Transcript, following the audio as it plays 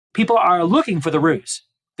People are looking for the ruse.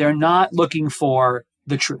 They're not looking for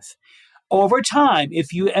the truth. Over time,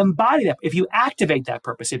 if you embody that, if you activate that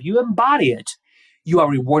purpose, if you embody it, you are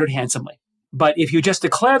rewarded handsomely. But if you just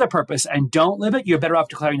declare the purpose and don't live it, you're better off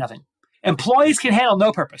declaring nothing. Employees can handle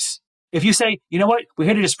no purpose. If you say, you know what, we're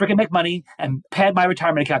here to just freaking make money and pad my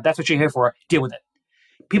retirement account, that's what you're here for, deal with it.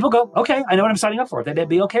 People go, okay, I know what I'm signing up for. They'd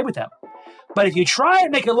be okay with them. But if you try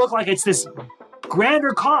and make it look like it's this grander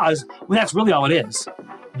cause, when that's really all it is,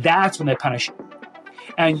 that's when they punish you.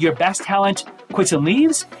 And your best talent quits and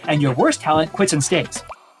leaves, and your worst talent quits and stays.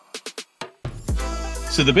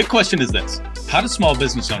 So the big question is this: how do small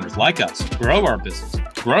business owners like us grow our business,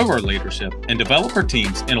 grow our leadership, and develop our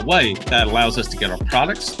teams in a way that allows us to get our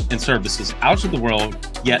products and services out to the world,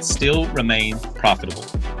 yet still remain profitable?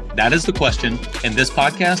 That is the question, and this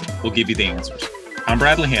podcast will give you the answers. I'm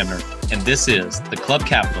Bradley Hamner, and this is the Club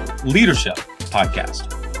Capital Leadership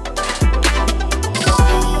Podcast.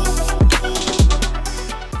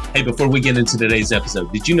 Hey, before we get into today's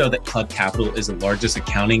episode, did you know that Club Capital is the largest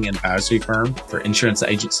accounting and advisory firm for insurance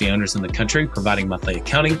agency owners in the country, providing monthly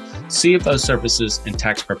accounting, CFO services, and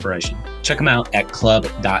tax preparation? Check them out at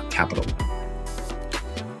club.capital.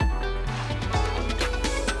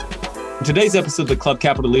 In today's episode of the Club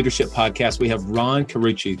Capital Leadership Podcast, we have Ron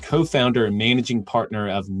Carucci, co-founder and managing partner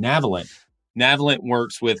of Navolent. Navolent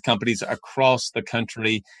works with companies across the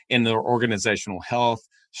country in their organizational health,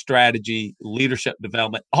 strategy, leadership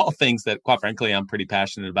development, all things that, quite frankly, I'm pretty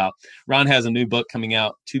passionate about. Ron has a new book coming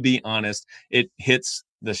out. To be honest, it hits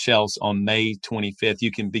the shelves on May 25th. You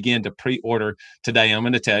can begin to pre-order today. I'm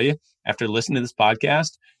going to tell you, after listening to this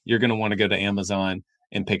podcast, you're going to want to go to Amazon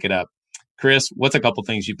and pick it up. Chris, what's a couple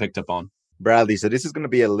things you picked up on? Bradley, so this is going to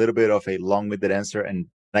be a little bit of a long-winded answer, and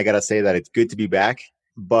I got to say that it's good to be back.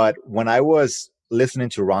 But when I was listening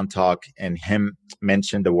to Ron talk and him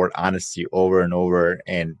mention the word honesty over and over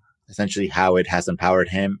and essentially how it has empowered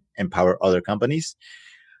him, empower other companies,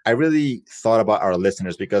 I really thought about our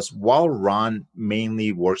listeners, because while Ron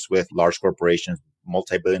mainly works with large corporations,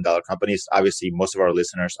 multi-billion-dollar companies, obviously most of our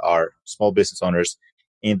listeners are small business owners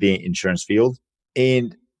in the insurance field.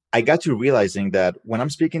 And I got to realizing that when I'm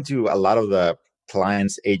speaking to a lot of the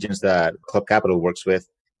clients, agents that Club Capital works with,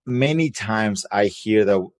 many times I hear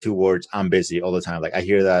the two words, I'm busy, all the time. Like I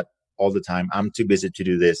hear that all the time. I'm too busy to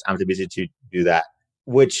do this. I'm too busy to do that.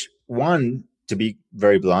 Which, one, to be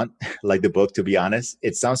very blunt, like the book, to be honest,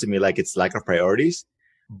 it sounds to me like it's lack of priorities.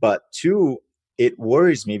 But two, it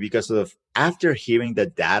worries me because of after hearing the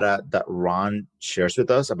data that Ron shares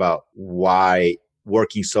with us about why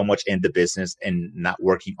working so much in the business and not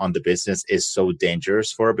working on the business is so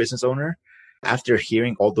dangerous for a business owner. After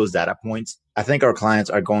hearing all those data points, I think our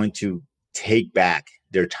clients are going to take back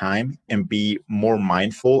their time and be more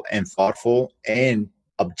mindful and thoughtful and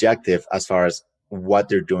objective as far as what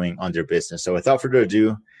they're doing on their business. So without further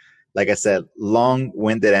ado, like I said,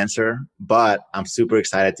 long-winded answer, but I'm super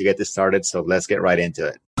excited to get this started. So let's get right into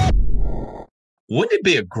it. Wouldn't it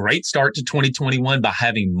be a great start to 2021 by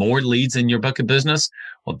having more leads in your book of business?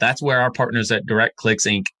 Well, that's where our partners at DirectClicks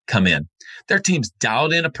Inc. come in. Their team's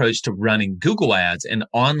dialed-in approach to running Google Ads and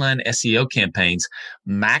online SEO campaigns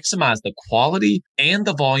maximize the quality and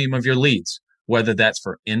the volume of your leads, whether that's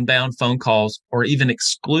for inbound phone calls or even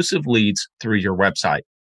exclusive leads through your website.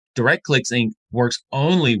 DirectClicks Inc. works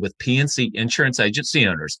only with P&C insurance agency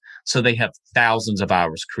owners, so they have thousands of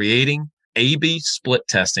hours creating, A/B split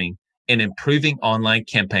testing, and improving online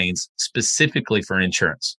campaigns specifically for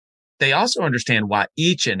insurance. They also understand why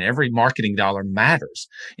each and every marketing dollar matters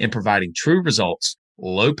in providing true results,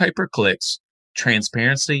 low pay-per-clicks,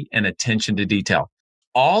 transparency, and attention to detail,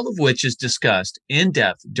 all of which is discussed in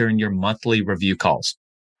depth during your monthly review calls.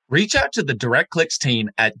 Reach out to the DirectClicks team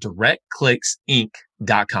at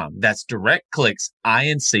directclicksinc.com. That's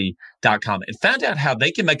directclicksinc.com and find out how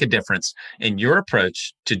they can make a difference in your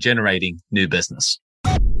approach to generating new business.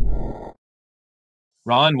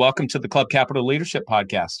 Ron, welcome to the Club Capital Leadership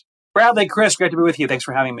Podcast. Bradley, Chris, great to be with you. Thanks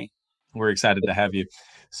for having me. We're excited to have you.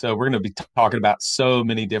 So we're going to be talking about so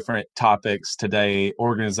many different topics today: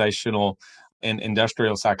 organizational and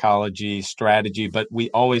industrial psychology, strategy, but we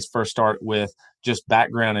always first start with just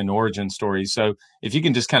background and origin stories. So if you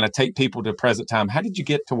can just kind of take people to present time, how did you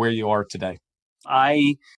get to where you are today?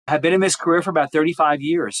 I have been in this career for about 35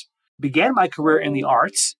 years. Began my career in the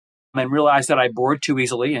arts and realized that I bored too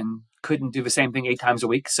easily and couldn't do the same thing 8 times a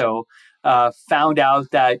week. So found out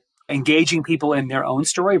that engaging people in their own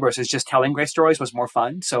story versus just telling great stories was more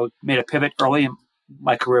fun. So made a pivot early in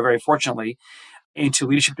my career, very fortunately, into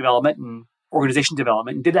leadership development and organization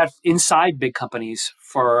development, and did that inside big companies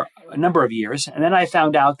for a number of years. And then I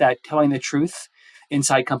found out that telling the truth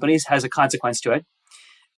inside companies has a consequence to it.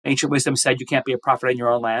 Ancient wisdom said you can't be a prophet in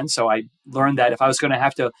your own land. So I learned that if I was going to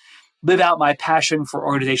have to live out my passion for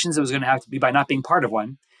organizations, it was going to have to be by not being part of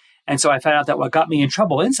one. And so I found out that what got me in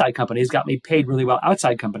trouble inside companies got me paid really well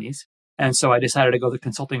outside companies. And so I decided to go the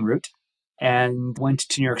consulting route and went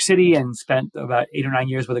to New York City and spent about 8 or 9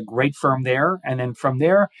 years with a great firm there. And then from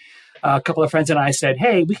there, a couple of friends and I said,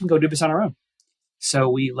 hey, we can go do this on our own. So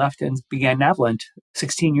we left and began Navient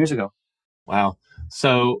 16 years ago. Wow.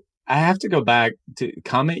 So I have to go back to a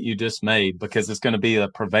comment you just made because it's going to be a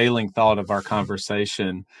prevailing thought of our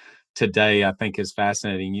conversation today. I think is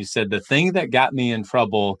fascinating. You said the thing that got me in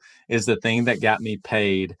trouble is the thing that got me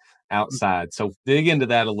paid outside. So dig into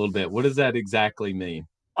that a little bit. What does that exactly mean?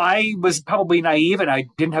 I was probably naive and I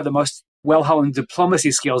didn't have the most well-honed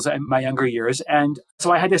diplomacy skills in my younger years. And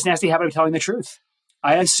so I had this nasty habit of telling the truth.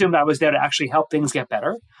 I assumed I was there to actually help things get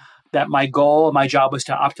better, that my goal, my job was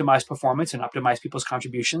to optimize performance and optimize people's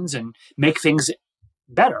contributions and make things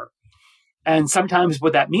better. And sometimes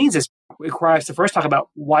what that means is it requires to first talk about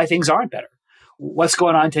why things aren't better. What's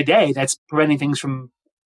going on today that's preventing things from,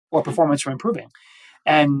 or performance from improving.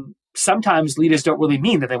 And sometimes leaders don't really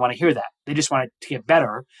mean that they want to hear that. They just want it to get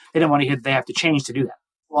better. They don't want to hear that they have to change to do that.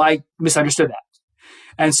 Well, I misunderstood that.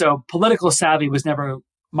 And so political savvy was never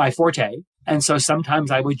my forte. And so sometimes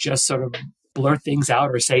I would just sort of blurt things out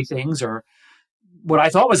or say things or what I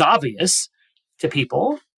thought was obvious to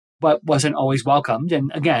people, but wasn't always welcomed.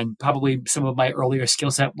 And again, probably some of my earlier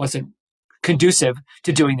skill set wasn't conducive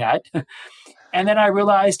to doing that. And then I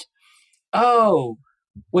realized, oh,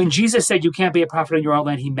 when Jesus said you can't be a prophet in your own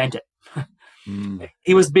land, he meant it.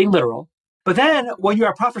 He was being literal. But then when you're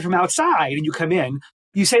a prophet from outside and you come in,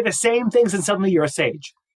 you say the same things and suddenly you're a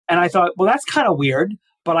sage. And I thought, well, that's kind of weird,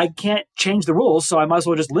 but I can't change the rules, so I might as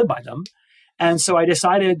well just live by them. And so I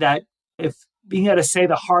decided that if being able to say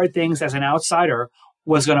the hard things as an outsider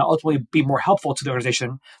was going to ultimately be more helpful to the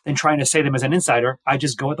organization than trying to say them as an insider, I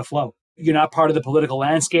just go with the flow. You're not part of the political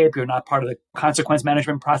landscape. You're not part of the consequence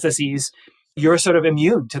management processes. You're sort of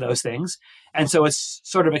immune to those things. And so it's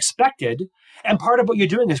sort of expected. And part of what you're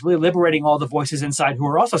doing is really liberating all the voices inside who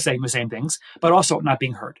are also saying the same things, but also not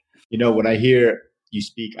being heard. You know, when I hear you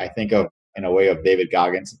speak, I think of, in a way, of David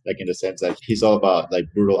Goggins, like in the sense that he's all about like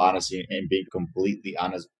brutal honesty and being completely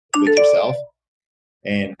honest with yourself,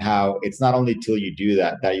 and how it's not only till you do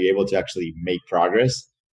that that you're able to actually make progress,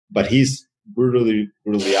 but he's brutally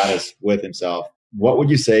honest with himself. What would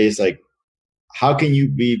you say is like, how can you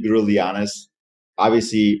be brutally honest?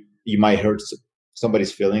 Obviously, you might hurt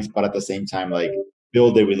somebody's feelings, but at the same time, like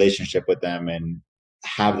build a relationship with them and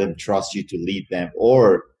have them trust you to lead them,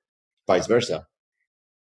 or vice versa.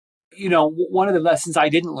 You know, one of the lessons I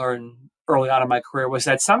didn't learn early on in my career was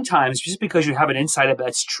that sometimes just because you have an insight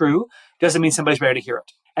that's true doesn't mean somebody's ready to hear it.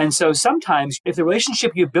 And so sometimes if the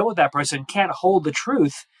relationship you build with that person can't hold the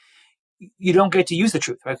truth, you don't get to use the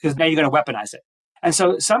truth, right? Because now you're going to weaponize it. And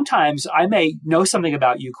so sometimes I may know something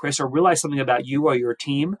about you, Chris, or realize something about you or your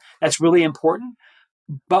team that's really important,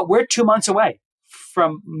 but we're 2 months away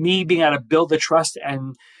from me being able to build the trust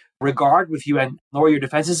and regard with you and lower your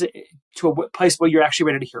defenses to a place where you're actually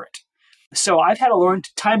ready to hear it. So I've had to learn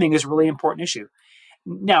timing is a really important issue.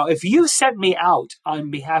 Now, if you sent me out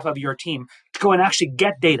on behalf of your team to go and actually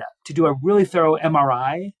get data, to do a really thorough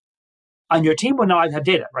MRI on your team, well, now I have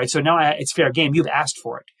data, right? So now it's fair game. You've asked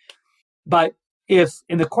for it. But if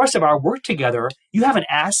in the course of our work together, you haven't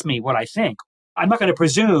asked me what I think, I'm not going to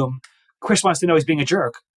presume Chris wants to know he's being a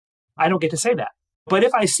jerk. I don't get to say that. But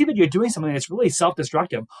if I see that you're doing something that's really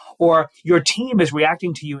self-destructive, or your team is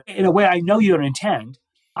reacting to you in a way I know you don't intend,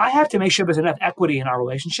 I have to make sure there's enough equity in our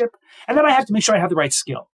relationship. And then I have to make sure I have the right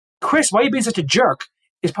skill. Chris, why are you being such a jerk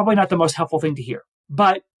is probably not the most helpful thing to hear.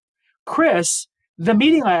 But Chris, the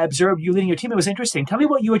meeting I observed you leading your team, it was interesting. Tell me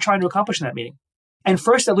what you were trying to accomplish in that meeting. And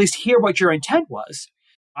first, at least hear what your intent was.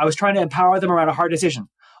 I was trying to empower them around a hard decision.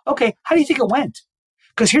 Okay, how do you think it went?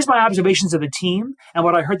 Because here's my observations of the team and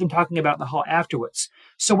what I heard them talking about in the hall afterwards.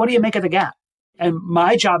 So what do you make of the gap? And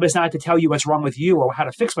my job is not to tell you what's wrong with you or how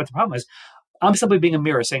to fix what the problem is. I'm simply being a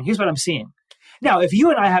mirror saying, here's what I'm seeing. Now, if you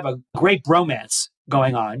and I have a great bromance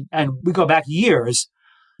going on and we go back years,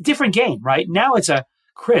 different game, right? Now it's a,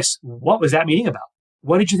 Chris, what was that meeting about?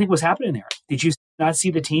 What did you think was happening there? Did you not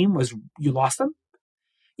see the team? You lost them?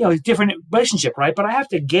 You know, different relationship, right? But I have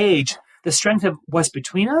to gauge the strength of what's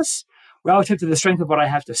between us relative to the strength of what I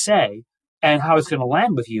have to say and how it's going to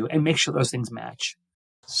land with you and make sure those things match.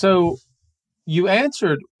 So you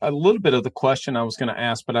answered a little bit of the question I was going to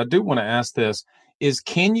ask, but I do want to ask this is,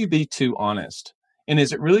 can you be too honest? And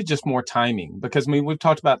is it really just more timing? Because I mean, we've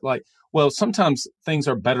talked about like, well, sometimes things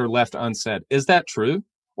are better left unsaid. Is that true?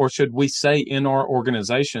 Or should we say in our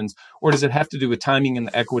organizations, or does it have to do with timing and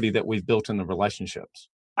the equity that we've built in the relationships?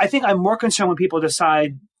 I think I'm more concerned when people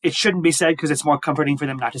decide it shouldn't be said because it's more comforting for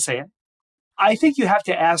them not to say it. I think you have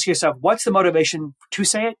to ask yourself, what's the motivation to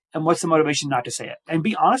say it and what's the motivation not to say it? And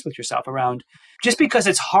be honest with yourself around, just because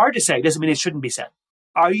it's hard to say doesn't mean it shouldn't be said.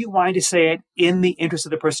 Are you wanting to say it in the interest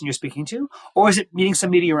of the person you're speaking to? Or is it needing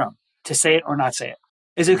some meat of your own to say it or not say it?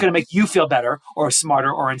 Is it going to make you feel better or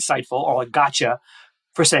smarter or insightful or a gotcha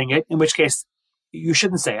for saying it, in which case you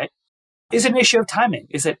shouldn't say it? Is it an issue of timing?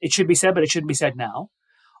 Is it should be said, but it shouldn't be said now?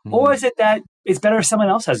 Mm-hmm. Or is it that it's better if someone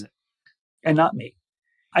else says it and not me?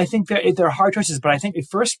 I think there are hard choices, but I think it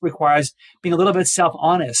first requires being a little bit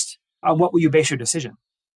self-honest on what will you base your decision.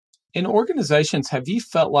 In organizations, have you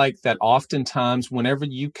felt like that oftentimes whenever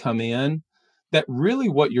you come in, that really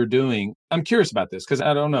what you're doing, I'm curious about this because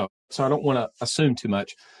I don't know, so I don't want to assume too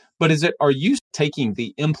much, but are you taking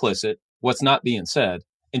the implicit, what's not being said,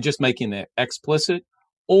 and just making it explicit?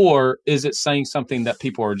 Or is it saying something that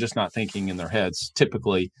people are just not thinking in their heads,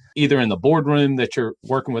 typically either in the boardroom that you're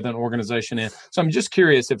working with an organization in? So I'm just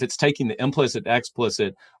curious if it's taking the implicit,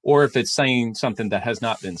 explicit, or if it's saying something that has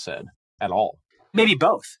not been said at all. Maybe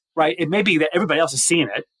both, right? It may be that everybody else is seeing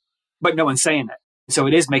it, but no one's saying it. So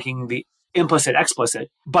it is making the implicit explicit,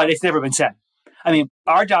 but it's never been said. I mean,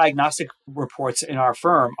 our diagnostic reports in our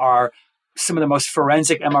firm are some of the most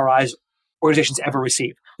forensic MRIs organizations ever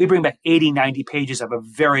receive. We bring back 80, 90 pages of a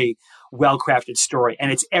very well-crafted story,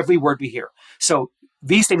 and it's every word we hear. So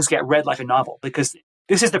these things get read like a novel because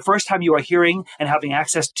this is the first time you are hearing and having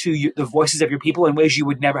access to the voices of your people in ways you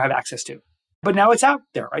would never have access to. But now it's out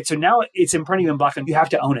there, right? So now it's in front of you in black and you have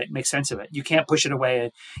to own it, make sense of it. You can't push it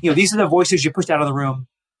away. And, these are the voices you pushed out of the room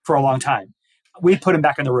for a long time. We put them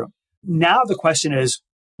back in the room. Now the question is,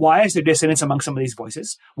 why is there dissonance among some of these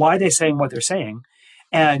voices? Why are they saying what they're saying?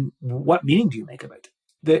 And what meaning do you make of it?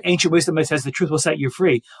 The ancient wisdom that says the truth will set you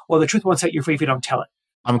free. Well, the truth won't set you free if you don't tell it.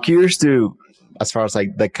 I'm curious as far as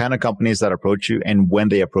like the kind of companies that approach you and when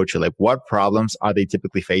they approach you, like what problems are they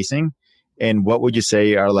typically facing? And what would you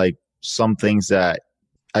say are like some things that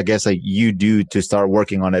I guess like you do to start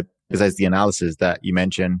working on it besides the analysis that you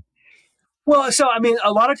mentioned? Well, so I mean,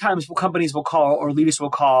 a lot of times companies will call or leaders will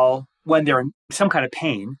call when they're in some kind of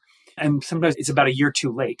pain. And sometimes it's about a year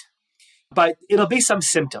too late. But it'll be some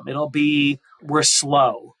symptom. It'll be we're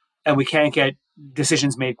slow and we can't get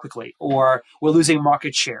decisions made quickly, or we're losing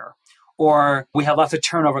market share, or we have lots of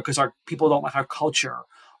turnover because our people don't like our culture,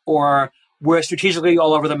 or we're strategically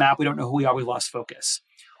all over the map. We don't know who we are. We lost focus,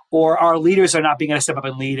 or our leaders are not being able to step up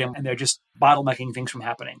and lead and they're just bottlenecking things from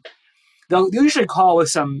happening. They'll usually call with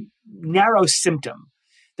some narrow symptom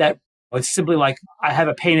that it's simply like, I have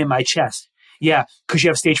a pain in my chest. Yeah, because you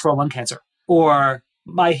have stage 4 lung cancer. Or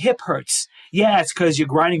my hip hurts. Yeah, it's because you're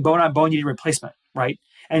grinding bone on bone, you need a replacement, right?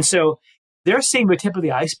 And so they're seeing the tip of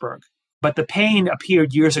the iceberg, but the pain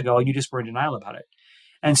appeared years ago and you just were in denial about it.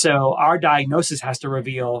 And so our diagnosis has to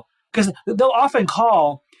reveal, because they'll often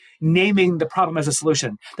call naming the problem as a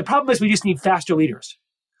solution. The problem is we just need faster leaders.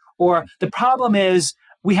 Or the problem is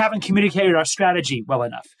we haven't communicated our strategy well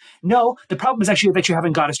enough. No, the problem is actually that you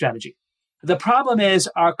haven't got a strategy. The problem is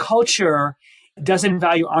our culture doesn't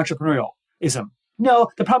value entrepreneurialism. No,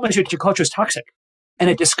 the problem is your culture is toxic and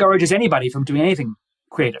it discourages anybody from doing anything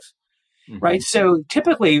creative, right? So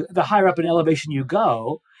typically, the higher up in elevation you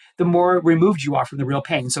go, the more removed you are from the real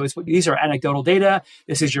pain. So these are anecdotal data.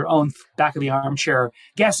 This is your own back of the armchair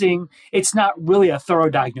guessing. It's not really a thorough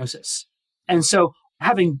diagnosis. And so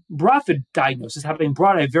having brought the diagnosis, having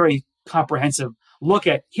brought a very comprehensive look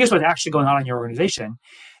at here's what's actually going on in your organization,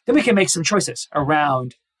 then we can make some choices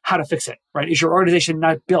around how to fix it, right? Is your organization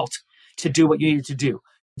not built to do what you need it to do?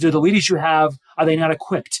 Do the leaders you have, are they not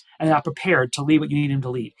equipped and not prepared to lead what you need them to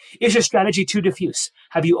lead? Is your strategy too diffuse?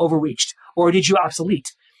 Have you overreached? Or did you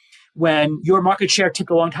obsolete? When your market share tipped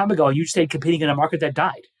a long time ago and you stayed competing in a market that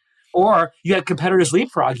died. Or you had competitors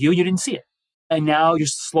leapfrog you and you didn't see it. And now you're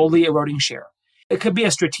slowly eroding share. It could be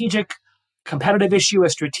a strategic competitive issue, a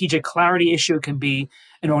strategic clarity issue. It can be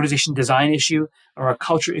an organization design issue or a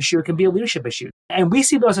culture issue. It can be a leadership issue. And we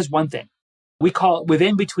see those as one thing. We call it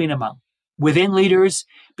within, between, among. Within leaders,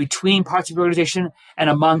 between parts of your organization, and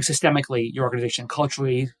among systemically your organization,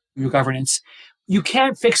 culturally, your governance. You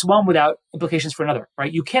can't fix one without implications for another,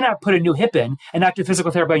 right? You cannot put a new hip in and not do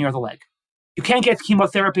physical therapy on your other leg. You can't get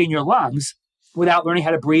chemotherapy in your lungs without learning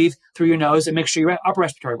how to breathe through your nose and make sure your upper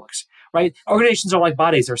respiratory works, right? Organizations are like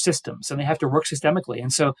bodies, they're systems, and they have to work systemically.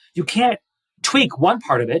 And so you can't tweak one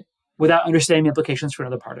part of it without understanding the implications for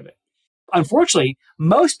another part of it. Unfortunately,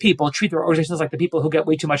 most people treat their organizations like the people who get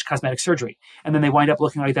way too much cosmetic surgery. And then they wind up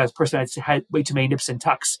looking like that person that's had way too many nips and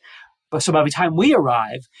tucks. But so by the time we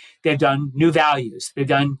arrive, they've done new values, they've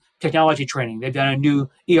done technology training, they've done a new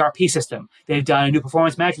ERP system, they've done a new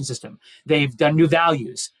performance management system, they've done new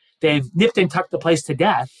values, they've nipped and tucked the place to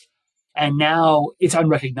death, and now it's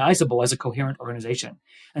unrecognizable as a coherent organization.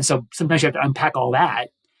 And so sometimes you have to unpack all that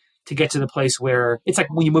to get to the place where it's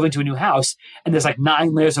like when you move into a new house and there's like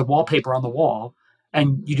 9 layers of wallpaper on the wall,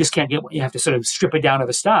 and you just can't get, you have to sort of strip it down to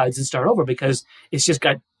the studs and start over because it's just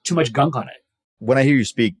got too much gunk on it. When I hear you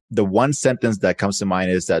speak, the one sentence that comes to mind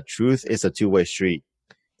is that truth is a two-way street.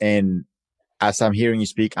 And as I'm hearing you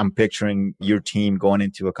speak, I'm picturing your team going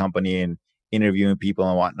into a company and interviewing people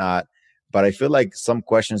and whatnot. But I feel like some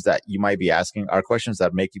questions that you might be asking are questions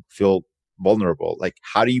that make you feel vulnerable. Like,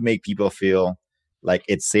 how do you make people feel like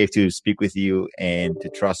it's safe to speak with you and to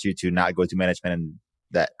trust you to not go to management and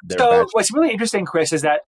that they're So bad? what's really interesting, Chris, is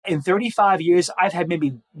that in 35 years, I've had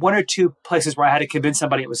maybe 1 or 2 places where I had to convince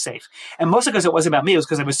somebody it was safe. And mostly because it wasn't about me, it was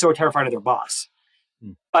because I was so terrified of their boss.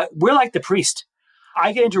 But we're like the priest.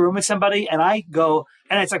 I get into a room with somebody and I go,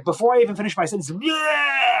 and it's like before I even finish my sentence,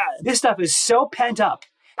 this stuff is so pent up.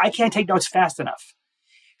 I can't take notes fast enough.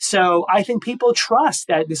 So I think people trust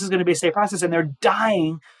that this is going to be a safe process and they're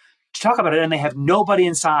dying to talk about it and they have nobody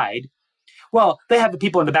inside. Well, they have the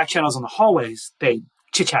people in the back channels in the hallways they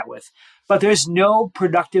chit chat with, but there's no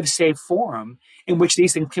productive, safe forum in which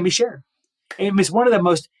these things can be shared. And it's one of the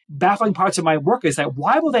most baffling parts of my work is that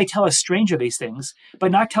why will they tell a stranger these things,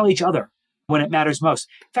 but not tell each other when it matters most?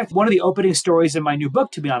 In fact, one of the opening stories in my new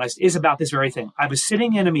book, to be honest, is about this very thing. I was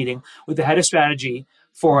sitting in a meeting with the head of strategy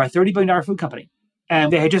for a $30 billion food company,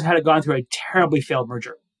 and they had just gone through a terribly failed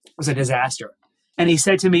merger. It was a disaster. And he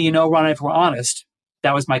said to me, you know, Ron, if we're honest,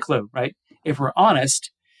 that was my clue, right? If we're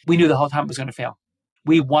honest, we knew the whole time it was going to fail.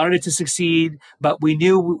 We wanted it to succeed, but we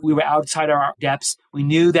knew we were outside our depths. We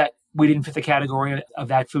knew that we didn't fit the category of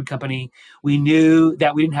that food company. We knew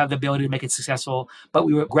that we didn't have the ability to make it successful, but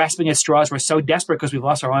we were grasping at straws. We're so desperate because we've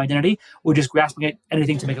lost our own identity. We're just grasping at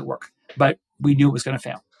anything to make it work. But we knew it was going to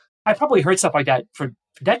fail. I probably heard stuff like that for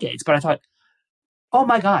decades, but I thought, oh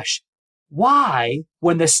my gosh, why,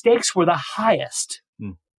 when the stakes were the highest,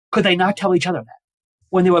 could they not tell each other that?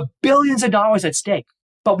 When there were billions of dollars at stake.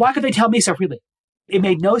 But why could they tell me so freely? It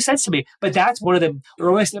made no sense to me. But that's one of the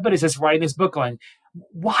earliest impetuses writing this book going,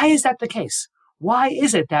 why is that the case? Why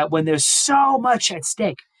is it that when there's so much at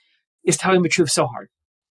stake, is telling the truth so hard?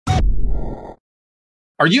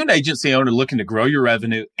 Are you an agency owner looking to grow your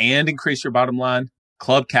revenue and increase your bottom line?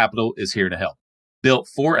 Club Capital is here to help. Built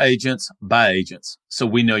for agents by agents, so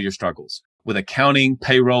we know your struggles. With accounting,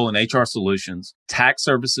 payroll, and HR solutions, tax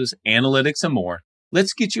services, analytics, and more,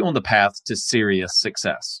 let's get you on the path to serious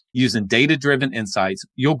success. Using data-driven insights,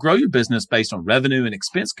 you'll grow your business based on revenue and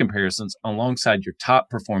expense comparisons alongside your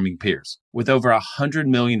top-performing peers. With over $100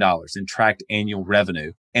 million in tracked annual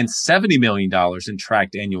revenue and $70 million in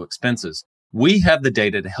tracked annual expenses, we have the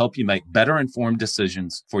data to help you make better-informed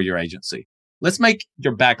decisions for your agency. Let's make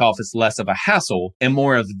your back office less of a hassle and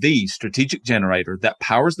more of the strategic generator that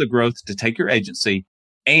powers the growth to take your agency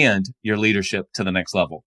and your leadership to the next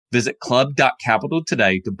level. Visit club.capital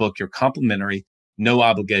today to book your complimentary, no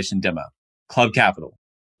obligation demo. Club Capital,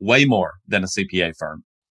 way more than a CPA firm.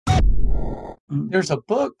 There's a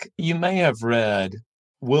book you may have read,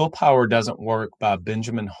 Willpower Doesn't Work by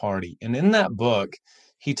Benjamin Hardy. And in that book,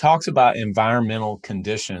 he talks about environmental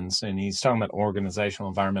conditions and he's talking about organizational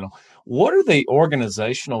environmental. What are the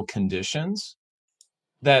organizational conditions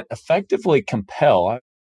that effectively compel?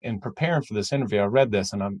 In preparing for this interview, I read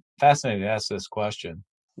this and I'm fascinated to ask this question.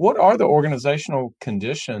 What are the organizational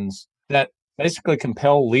conditions that basically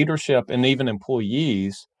compel leadership and even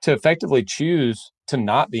employees to effectively choose to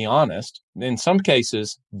not be honest, in some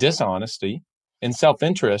cases, dishonesty and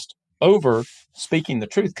self-interest over speaking the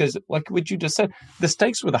truth? Because like what you just said, the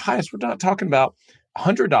stakes were the highest. We're not talking about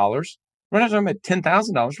 $100. We're not talking about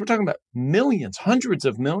 $10,000. We're talking about millions, hundreds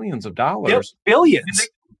of millions of dollars. Yep, billions.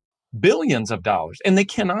 Billions of dollars. And they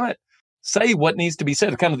cannot say what needs to be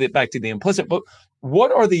said. Kind of get back to the implicit, but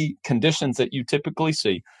what are the conditions that you typically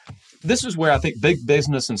see? This is where I think big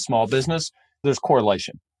business and small business, there's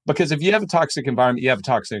correlation. Because if you have a toxic environment, you have a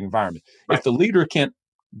toxic environment. Right. If the leader can't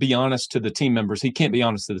be honest to the team members, he can't be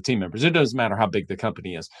honest to the team members. It doesn't matter how big the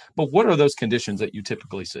company is. But what are those conditions that you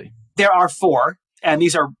typically see? There are 4, and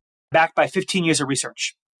these are backed by 15 years of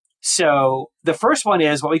research. So the first one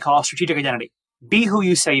is what we call strategic identity. Be who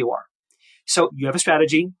you say you are. So you have a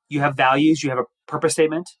strategy, you have values, you have a purpose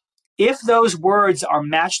statement. If those words are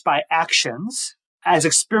matched by actions, as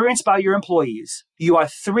experienced by your employees, you are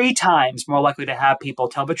 3 times more likely to have people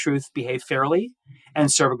tell the truth, behave fairly,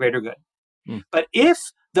 and serve a greater good. But if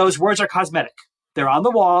those words are cosmetic, they're on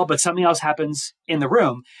the wall, but something else happens in the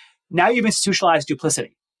room, Now you've institutionalized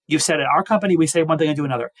duplicity. You've said at our company, we say one thing and do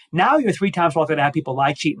another. Now you're 3 times more likely to have people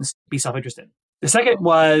lie, cheat, and be self-interested. The second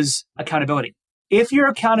was accountability. If your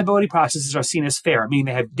accountability processes are seen as fair, meaning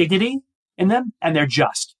they have dignity in them and they're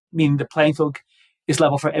just, meaning the playing field is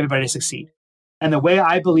level for everybody to succeed. And the way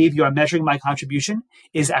I believe you are measuring my contribution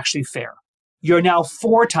is actually fair. You're now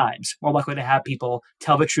 4 times more likely to have people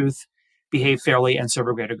tell the truth, behave fairly, and serve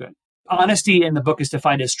a greater good. Honesty in the book is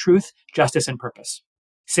defined as truth, justice, and purpose.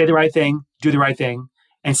 Say the right thing, do the right thing,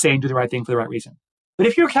 and say and do the right thing for the right reason. But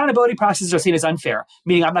if your accountability processes are seen as unfair,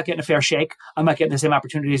 meaning I'm not getting a fair shake, I'm not getting the same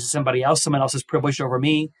opportunities as somebody else, someone else is privileged over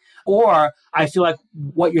me, or I feel like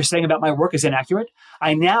what you're saying about my work is inaccurate,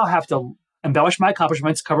 I now have to embellish my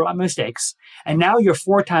accomplishments, cover up my mistakes, and now you're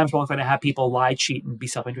 4 times more likely to have people lie, cheat, and be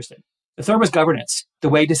self-interested. The third was governance, the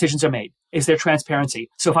way decisions are made. Is there transparency?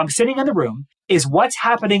 So if I'm sitting in the room, is what's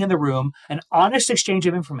happening in the room an honest exchange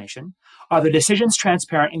of information? Are the decisions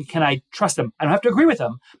transparent and can I trust them? I don't have to agree with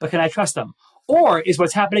them, but can I trust them? Or is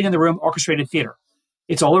what's happening in the room orchestrated theater?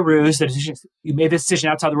 It's all a ruse. You made this decision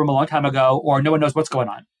outside the room a long time ago, or no one knows what's going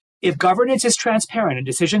on. If governance is transparent and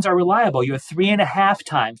decisions are reliable, you're 3.5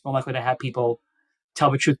 times more likely to have people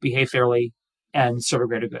tell the truth, behave fairly, and serve a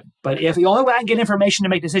greater good. But if the only way I can get information to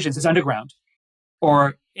make decisions is underground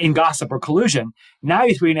or in gossip or collusion, now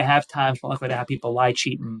you're 3.5 times more likely to have people lie,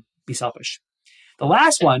 cheat, and be selfish. The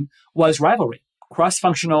last one was rivalry,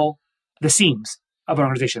 cross-functional, the seams of an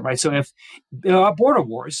organization, right? So if there are border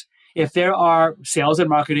wars, if there are sales and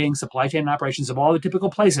marketing, supply chain and operations of all the typical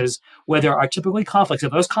places where there are typically conflicts,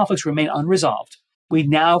 if those conflicts remain unresolved, we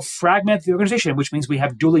now fragment the organization, which means we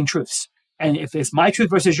have dueling truths. And if it's my truth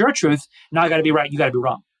versus your truth, now I got to be right, you got to be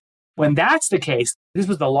wrong. When that's the case, this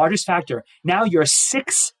was the largest factor. Now you're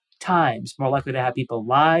 6 times more likely to have people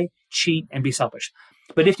lie, cheat, and be selfish.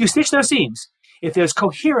 But if you stitch those seams, if there's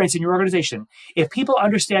coherence in your organization, if people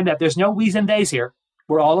understand that there's no we's and they's here,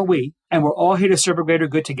 we're all a we, and we're all here to serve a greater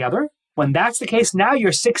good together, when that's the case, now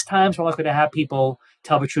you're 6 times more likely to have people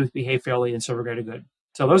tell the truth, behave fairly, and serve a greater good.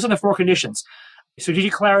 So those are the 4 conditions: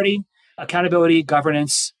 strategic clarity, accountability,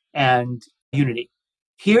 governance, and unity.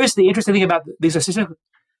 Here's the interesting thing about these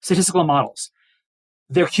statistical models.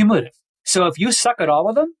 They're cumulative. So if you suck at all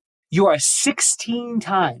of them, you are 16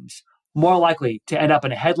 times more likely to end up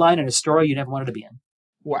in a headline and a story you never wanted to be in.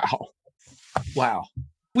 Wow.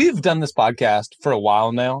 We've done this podcast for a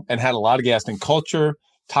while now and had a lot of guests, and culture,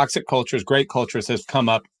 toxic cultures, great cultures has come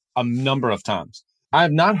up a number of times. I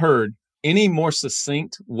have not heard any more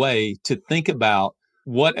succinct way to think about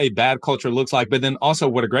what a bad culture looks like, but then also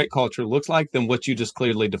what a great culture looks like than what you just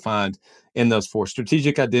clearly defined in those 4: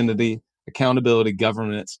 strategic identity, accountability,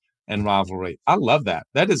 governance, and rivalry. I love that.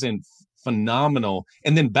 That is phenomenal.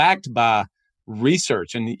 And then backed by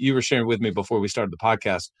research. And you were sharing with me before we started the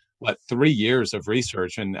podcast, 3 years of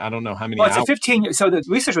research, and I don't know how many hours. So the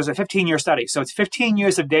research was a 15-year study. So it's 15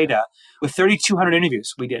 years of data with 3,200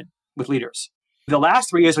 interviews we did with leaders. The last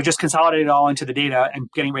 3 years, we just consolidated it all into the data and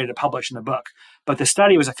getting ready to publish in the book. But the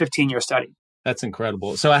study was a 15-year study. That's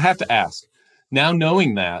incredible. So I have to ask, now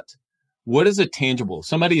knowing that, what is a tangible?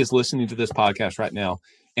 Somebody is listening to this podcast right now,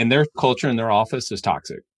 and their culture in their office is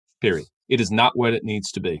toxic, period. It is not what it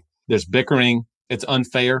needs to be. There's bickering. It's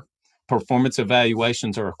unfair. Performance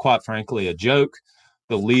evaluations are, quite frankly, a joke.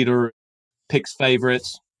 The leader picks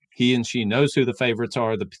favorites. He and she knows who the favorites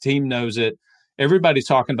are. The team knows it. Everybody's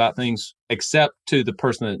talking about things except to the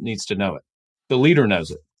person that needs to know it. The leader knows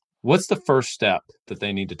it. What's the first step that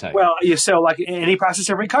they need to take? Well, so like in any process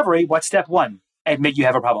of recovery, what's step 1? Admit you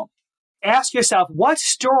have a problem. Ask yourself, what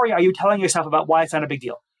story are you telling yourself about why it's not a big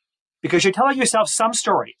deal? Because you're telling yourself some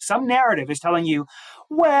story, some narrative is telling you,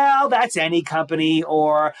 well, that's any company,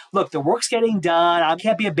 or look, the work's getting done. I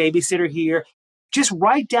can't be a babysitter here. Just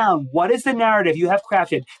write down what is the narrative you have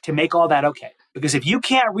crafted to make all that okay. Because if you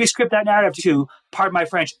can't rescript that narrative to, pardon my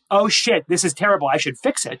French, oh shit, this is terrible, I should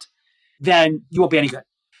fix it, then you won't be any good.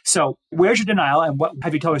 So where's your denial and what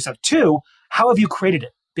have you told yourself? 2, how have you created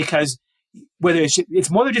it? Because whether it's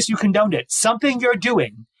more than just you condoned it, something you're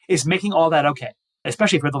doing is making all that okay,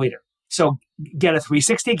 especially for the leader. So get a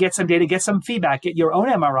 360, get some data, get some feedback, get your own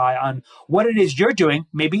MRI on what it is you're doing,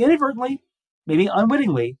 maybe inadvertently, maybe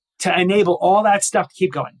unwittingly, to enable all that stuff to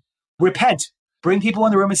keep going. Repent. Bring people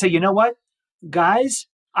in the room and say, you know what, guys,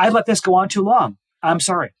 I've let this go on too long. I'm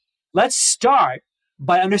sorry. Let's start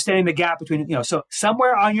by understanding the gap between, so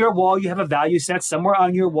somewhere on your wall, you have a value set. Somewhere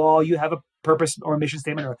on your wall, you have a purpose or a mission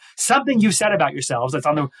statement or something you've said about yourselves that's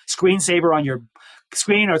on the screensaver on your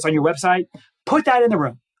screen or it's on your website. Put that in the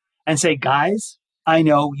room and say, guys, I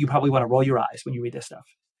know you probably want to roll your eyes when you read this stuff,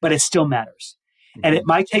 but it still matters. And it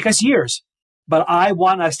might take us years But I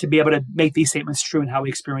want us to be able to make these statements true in how we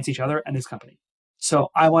experience each other and this company. So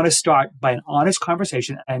I want to start by an honest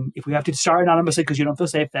conversation. And if we have to start anonymously because you don't feel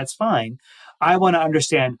safe, that's fine. I want to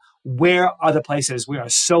understand where are the places we are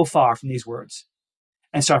so far from these words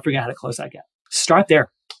and start figuring out how to close that gap. Start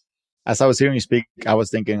there. As I was hearing you speak, I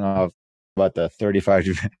was thinking of about the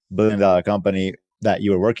 $35 billion company that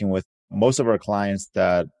you were working with. Most of our clients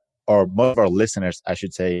or most of our listeners, I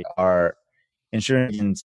should say, are insurance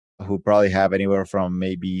agents who probably have anywhere from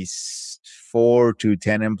maybe 4 to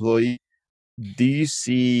 10 employees. Do you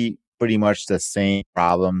see pretty much the same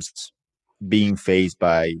problems being faced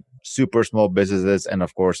by super small businesses and,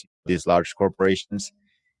 of course, these large corporations?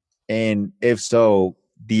 And if so,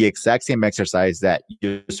 the exact same exercise that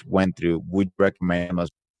you just went through, would you recommend us?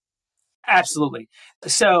 Absolutely.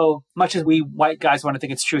 So much as we white guys want to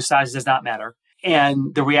think it's true, size does not matter.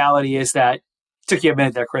 And the reality is that, took you a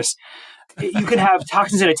minute there, Chris, you can have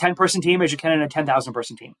toxins in a 10-person team as you can in a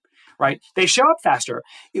 10,000-person team, right? They show up faster.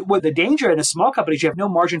 What the danger in a small company is you have no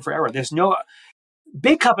margin for error. There's no,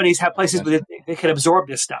 big companies have places where they can absorb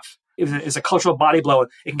this stuff. If it's a cultural body blow,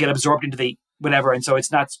 it can get absorbed into the whatever. And so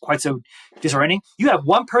it's not quite so disorienting. You have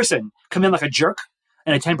one person come in like a jerk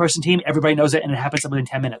in a 10-person team. Everybody knows it and it happens within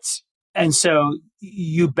 10 minutes. And so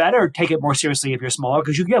you better take it more seriously if you're smaller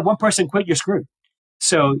because you get one person quit, you're screwed.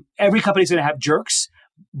 So every company's going to have jerks,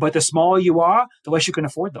 but the smaller you are, the less you can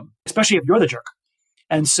afford them, especially if you're the jerk.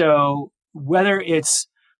 And so whether it's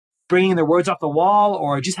bringing their words off the wall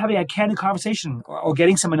or just having a candid conversation or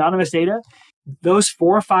getting some anonymous data, those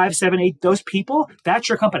 4, 5, 7, 8, those people, that's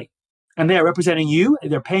your company. And they are representing you.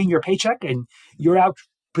 They're paying your paycheck and you're out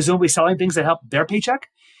presumably selling things that help their paycheck.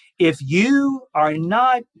 If you are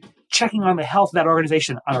not checking on the health of that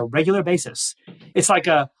organization on a regular basis, it's like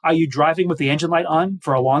are you driving with the engine light on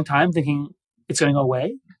for a long time thinking it's going to go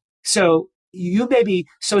away? So you may be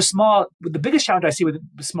so small. The biggest challenge I see with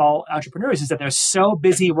small entrepreneurs is that they're so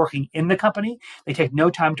busy working in the company, they take no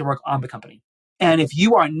time to work on the company. And if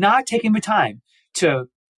you are not taking the time to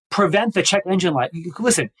prevent the check engine light,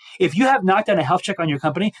 listen, if you have not done a health check on your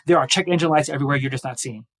company, there are check engine lights everywhere you're just not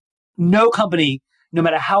seeing. No company, no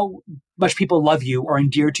matter how much people love you or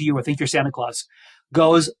endear to you or think you're Santa Claus,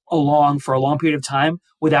 goes along for a long period of time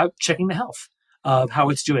without checking the health of how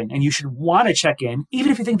it's doing. And you should want to check in,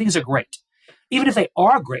 even if you think things are great. Even if they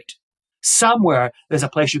are great, somewhere there's a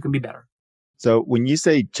place you can be better. So when you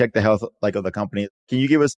say check the health of the company, can you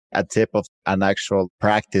give us a tip of an actual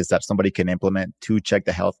practice that somebody can implement to check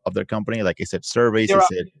the health of their company? Like, is it surveys?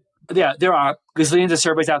 There are gazillions of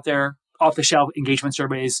surveys out there, off-the-shelf engagement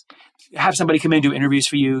surveys. Have somebody come in and do interviews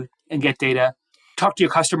for you and get data. Talk to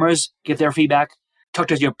your customers, get their feedback. Talk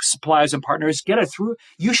to your suppliers and partners. Get it through.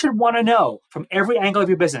 You should want to know from every angle of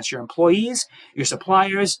your business, your employees, your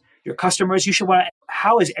suppliers, your customers. You should want to,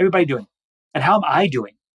 how is everybody doing? And how am I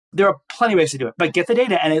doing? There are plenty of ways to do it, but get the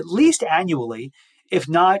data and at least annually, if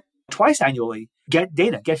not twice annually, get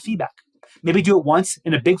data, get feedback. Maybe do it once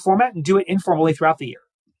in a big format and do it informally throughout the year.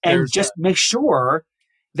 And make sure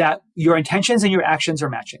that your intentions and your actions are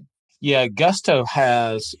matching. Yeah, Gusto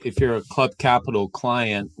has, if you're a Club Capital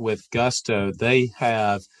client with Gusto, they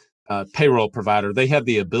have a payroll provider. They have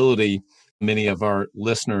the ability, many of our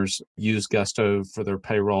listeners use Gusto for their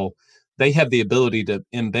payroll. They have the ability to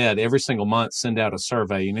embed every single month, send out a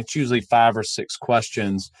survey, and it's usually 5 or 6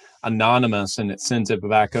 questions, anonymous, and it sends it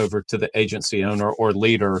back over to the agency owner or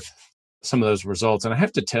leader, some of those results. And I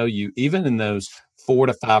have to tell you, even in those 4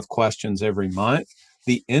 to 5 questions every month,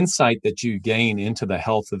 the insight that you gain into the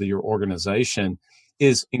health of your organization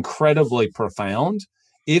is incredibly profound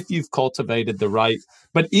if you've cultivated the right.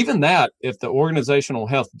 But even that, if the organizational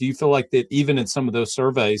health, do you feel like that even in some of those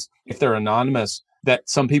surveys, if they're anonymous, that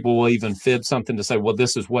some people will even fib something to say, well,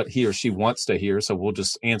 this is what he or she wants to hear, so we'll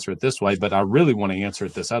just answer it this way, but I really want to answer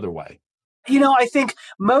it this other way? I think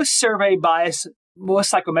most survey bias,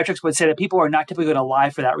 most psychometrics would say that people are not typically going to lie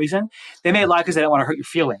for that reason. They may lie because they don't want to hurt your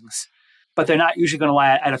feelings, but they're not usually going to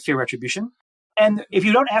lie out of fear retribution. And if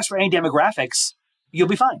you don't ask for any demographics, you'll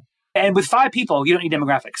be fine. And with 5 people, you don't need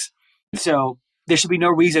demographics. So there should be no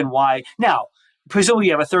reason why. Now, presumably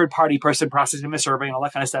you have a third-party person processing the survey and all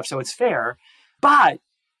that kind of stuff, so it's fair. But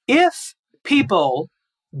if people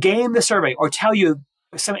game the survey or tell you,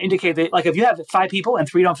 some indicate that, like if you have 5 people and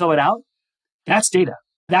 3 don't fill it out, that's data.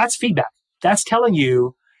 That's feedback. That's telling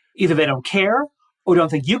you either they don't care or don't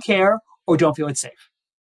think you care or don't feel it's safe.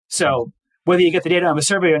 So whether you get the data on the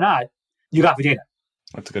survey or not, you got the data.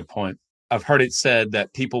 That's a good point. I've heard it said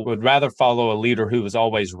that people would rather follow a leader who is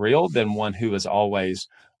always real than one who is always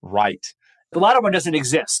right. The latter one doesn't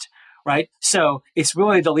exist, right? So it's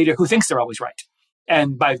really the leader who thinks they're always right.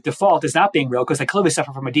 and by default is not being real because they clearly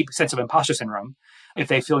suffer from a deep sense of imposter syndrome if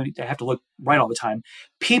they feel they have to look right all the time.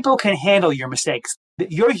 People can handle your mistakes.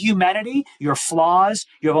 Your humanity, your flaws,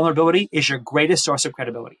 your vulnerability is your greatest source of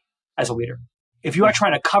credibility as a leader. If you are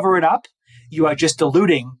trying to cover it up, you are just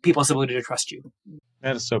diluting people's ability to trust you.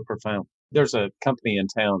 That is so profound. There's a company in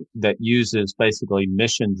town that uses basically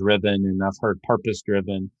mission-driven, and I've heard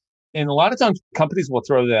purpose-driven. And a lot of times companies will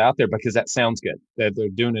throw that out there because that sounds good. They're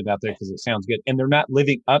doing it out there because it sounds good. And they're not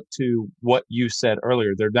living up to what you said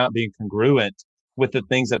earlier. They're not being congruent with the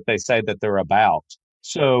things that they say that they're about.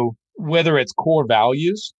 So whether it's core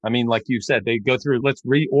values, I mean, like you said, they go through, let's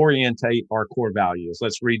reorientate our core values.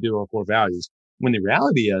 Let's redo our core values. When the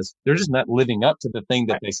reality is they're just not living up to the thing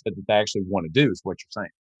that they said that they actually want to do is what you're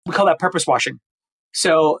saying. We call that purpose washing.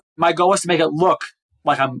 So my goal is to make it look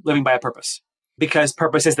like I'm living by a purpose, because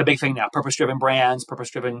purpose is the big thing now. Purpose-driven brands,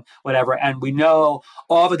 purpose-driven whatever. And we know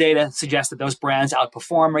all the data suggests that those brands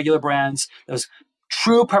outperform regular brands. Those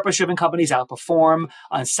true purpose-driven companies outperform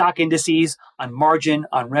on stock indices, on margin,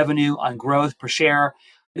 on revenue, on growth per share.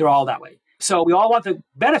 They're all that way. So we all want the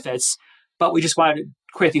benefits, but we just want to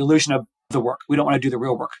create the illusion of the work. We don't want to do the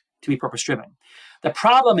real work to be purpose-driven. The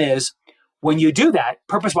problem is, when you do that,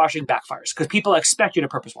 purpose washing backfires because people expect you to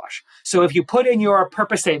purpose wash. So if you put in your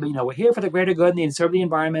purpose statement, we're here for the greater good and serve the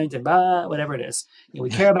environment and blah, whatever it is. We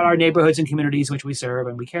care about our neighborhoods and communities which we serve,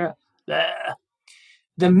 and we care. Blah.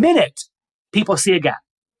 The minute people see a gap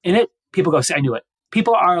in it, people go, I knew it.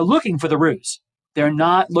 People are looking for the ruse. They're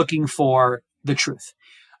not looking for the truth.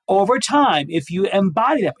 Over time, if you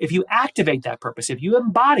embody that, if you activate that purpose, if you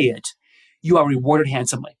embody it, you are rewarded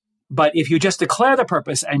handsomely. But if you just declare the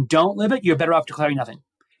purpose and don't live it, you're better off declaring nothing.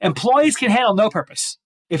 Employees can handle no purpose.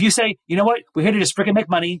 If you say, you know what, we're here to just freaking make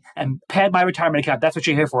money and pad my retirement account, that's what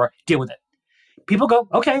you're here for, deal with it. People go,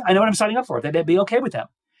 okay, I know what I'm signing up for. They'd be okay with them.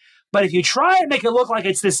 But if you try and make it look like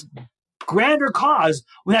it's this grander cause,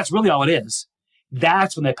 when that's really all it is,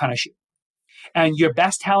 that's when they punish you. And your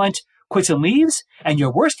best talent quits and leaves, and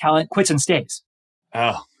your worst talent quits and stays.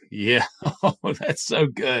 Oh, yeah. Oh, that's so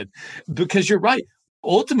good. Because you're right.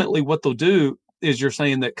 Ultimately, what they'll do is you're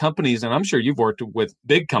saying that companies, and I'm sure you've worked with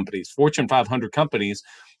big companies, Fortune 500 companies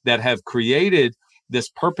that have created this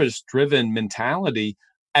purpose-driven mentality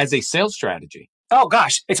as a sales strategy. Oh,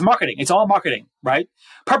 gosh, it's marketing. It's all marketing, right?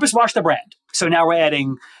 Purpose wash the brand. So now we're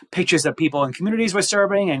adding pictures of people in communities we're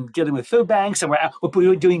serving and dealing with food banks. And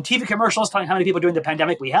we're doing TV commercials telling how many people during the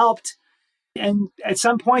pandemic we helped. And at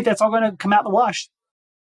some point, that's all going to come out in the wash.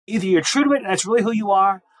 Either you're true to it and that's really who you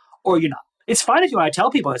are, or you're not. It's fine if you want to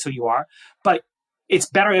tell people that's who you are, but it's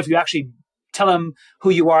better if you actually tell them who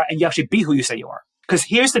you are and you actually be who you say you are. Because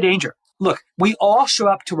here's the danger. Look, we all show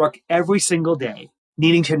up to work every single day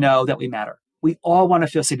needing to know that we matter. We all want to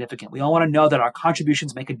feel significant. We all want to know that our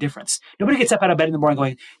contributions make a difference. Nobody gets up out of bed in the morning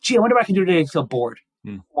going, gee, I wonder what I can do today to feel bored.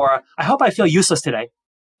 Or I hope I feel useless today.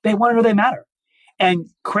 They want to know they matter.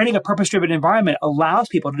 And creating a purpose-driven environment allows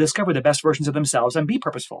people to discover the best versions of themselves and be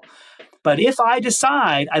purposeful. But if I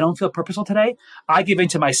decide I don't feel purposeful today, I give in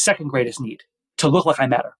to my second greatest need, to look like I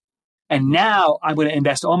matter. And now I'm going to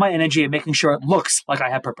invest all my energy in making sure it looks like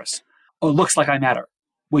I have purpose or looks like I matter,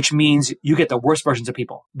 which means you get the worst versions of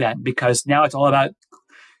people then, because now it's all about,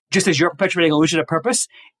 just as you're perpetuating the illusion of purpose,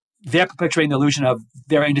 they're perpetuating the illusion of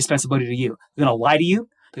their indispensability to you. They're going to lie to you.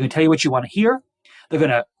 They're going to tell you what you want to hear. They're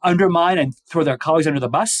going to undermine and throw their colleagues under the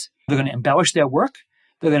bus. They're going to embellish their work.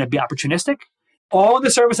 They're going to be opportunistic, all in the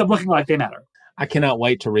service of looking like they matter. I cannot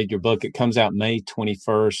wait to read your book. It comes out May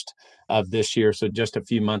 21st of this year, so just a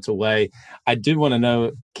few months away. I do want to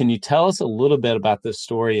know, can you tell us a little bit about the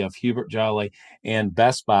story of Hubert Joly and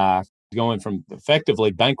Best Buy going from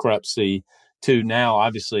effectively bankruptcy to now,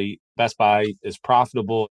 obviously, Best Buy is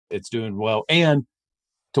profitable, it's doing well, and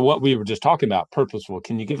to what we were just talking about, purposeful.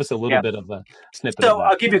 Can you give us a little bit of a snippet of that?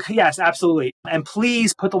 I'll give you, yes, absolutely. And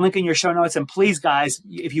please put the link in your show notes. And please, guys,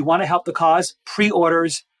 if you want to help the cause,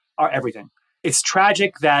 pre-orders are everything. It's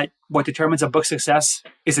tragic that what determines a book success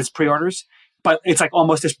is its pre-orders, but it's like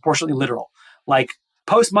almost disproportionately literal. Like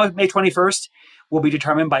post May 21st will be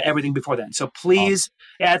determined by everything before then. So please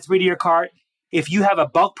add 3 to your cart. If you have a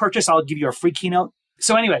bulk purchase, I'll give you a free keynote.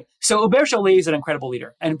 So anyway, Hubert Joly is an incredible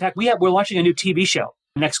leader. And in fact, we're launching a new TV show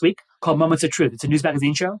next week called Moments of Truth. It's a news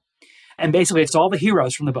magazine show. And basically it's all the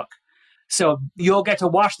heroes from the book. So you'll get to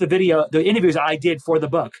watch the interviews I did for the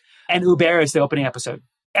book. And Hubert is the opening episode.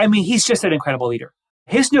 I mean, he's just an incredible leader.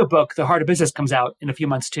 His new book, The Heart of Business, comes out in a few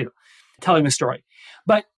months too, telling the story.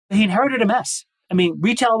 But he inherited a mess. I mean,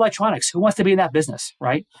 retail electronics, who wants to be in that business,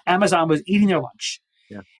 right? Amazon was eating their lunch.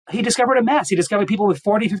 Yeah. He discovered a mess. He discovered people with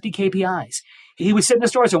 40, 50 KPIs. He would sit in the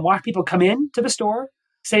stores and watch people come in to the store,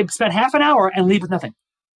 Say, spend half an hour and leave with nothing,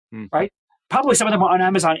 Hmm. right? Probably some of them are on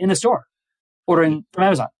Amazon in the store, ordering from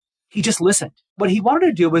Amazon. He just listened. What he wanted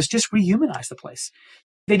to do was just rehumanize the place.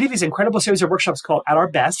 They did these incredible series of workshops called At Our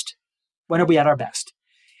Best. When are we at our best?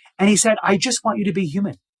 And he said, I just want you to be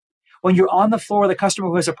human. When you're on the floor with a customer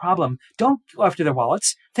who has a problem, don't go after their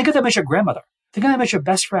wallets. Think of them as your grandmother. Think of them as your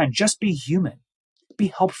best friend. Just be human. Be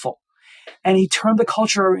helpful. And he turned the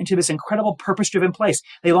culture into this incredible purpose-driven place.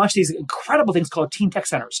 They launched these incredible things called Teen Tech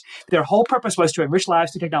Centers. Their whole purpose was to enrich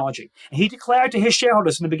lives through technology. And he declared to his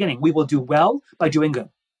shareholders from the beginning, we will do well by doing good.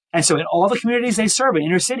 And so in all the communities they serve in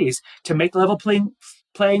inner cities, to make the level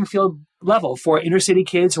playing field level for inner city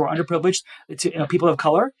kids who are underprivileged, to, people of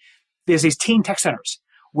color, there's these Teen Tech Centers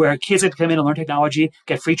where kids get to come in and learn technology,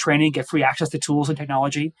 get free training, get free access to tools and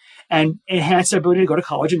technology, and enhance their ability to go to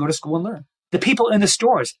college and go to school and learn. The people in the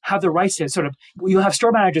stores have the rights to sort of, you'll have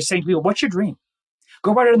store managers saying to people, what's your dream?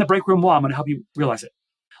 Go write it in the break room wall. I'm going to help you realize it.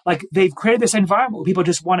 Like they've created this environment where people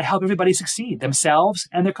just want to help everybody succeed, themselves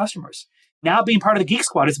and their customers. Now being part of the Geek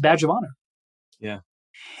Squad is a badge of honor. Yeah.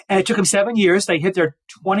 And it took them 7 years. They hit their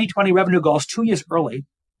 2020 revenue goals 2 years early.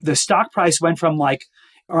 The stock price went from like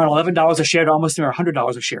around $11 a share to almost near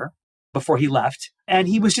 $100 a share before he left. And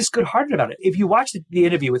he was just good-hearted about it. If you watch the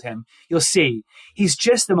interview with him, you'll see he's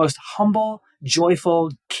just the most humble,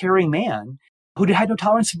 joyful, caring man who had no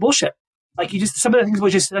tolerance for bullshit. Like he just, some of the things were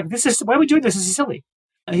just like, why are we doing this? This is silly.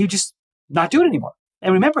 And he just not do it anymore.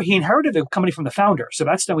 And remember, he inherited the company from the founder. So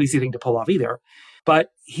that's no easy thing to pull off either. But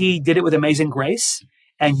he did it with amazing grace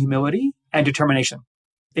and humility and determination.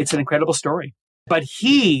 It's an incredible story. But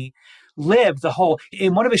he lived the whole,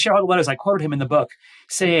 in one of his shareholder letters, I quoted him in the book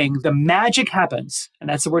saying the magic happens, and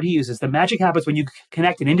that's the word he uses, the magic happens when you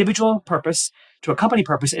connect an individual purpose to a company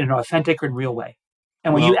purpose in an authentic and real way.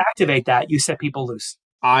 And when you activate that, you set people loose.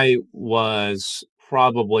 I was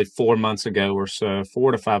probably 4 months ago or so,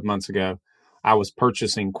 4 to 5 months ago, I was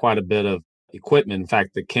purchasing quite a bit of equipment. In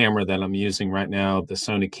fact, the camera that I'm using right now, the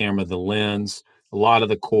Sony camera, the lens, a lot of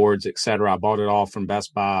the cords, et cetera, I bought it all from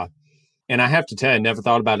Best Buy. And I have to tell you, I never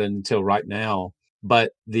thought about it until right now.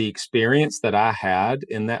 But the experience that I had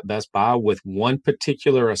in that Best Buy with one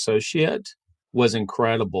particular associate was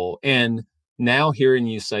incredible. And now hearing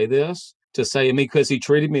you say this, to say, I mean, because he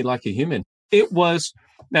treated me like a human, it was,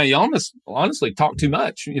 now you almost honestly talk too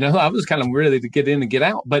much. You know, I was kind of ready to get in and get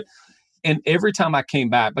out. And every time I came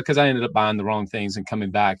back, because I ended up buying the wrong things and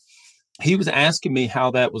coming back, he was asking me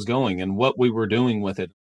how that was going and what we were doing with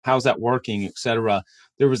it. How's that working, et cetera.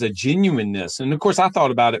 There was a genuineness. And of course, I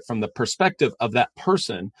thought about it from the perspective of that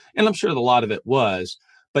person. And I'm sure that a lot of it was.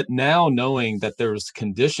 But now knowing that there's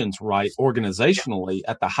conditions right organizationally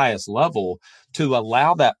at the highest level to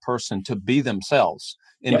allow that person to be themselves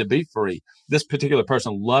and to be free. This particular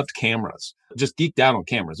person loved cameras, just geeked out on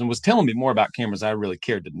cameras and was telling me more about cameras I really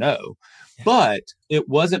cared to know. But it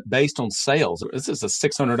wasn't based on sales. This is a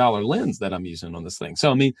 $600 lens that I'm using on this thing.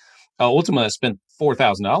 So, I mean, ultimately, I spent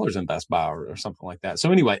 $4,000 in Best Buy or something like that.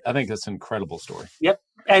 So anyway, I think that's an incredible story. Yep.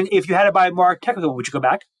 And if you had to buy more technical, would you go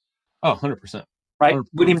back? Oh, 100%. Right? 100%.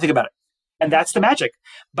 Wouldn't even think about it. And that's the magic.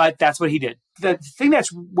 But that's what he did. The thing that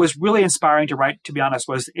was really inspiring to write, to be honest,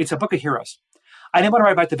 was it's a book of heroes. I didn't want to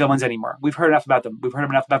write about the villains anymore. We've heard enough about them. We've heard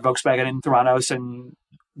enough about Volkswagen and Theranos and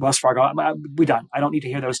Wells Fargo. We're done. I don't need to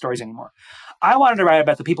hear those stories anymore. I wanted to write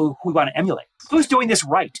about the people who we want to emulate. Who's doing this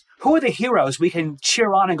right? Who are the heroes we can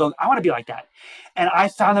cheer on and go, I want to be like that? And I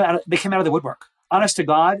found them they came out of the woodwork. Honest to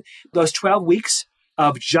God, those 12 weeks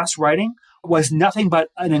of just writing was nothing but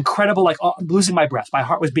an incredible, like losing my breath. My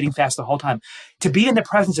heart was beating fast the whole time to be in the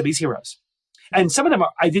presence of these heroes. And some of them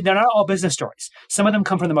they're not all business stories. Some of them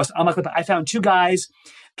come from the most unlikely. I found 2 guys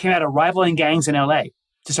came out of rivaling gangs in LA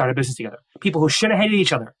to start a business together. People who should have hated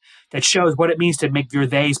each other. That shows what it means to make your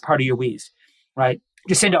theys part of your we's, right?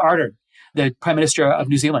 Jacinda Ardern, the Prime Minister of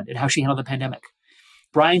New Zealand, and how she handled the pandemic.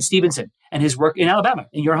 Brian Stevenson and his work in Alabama,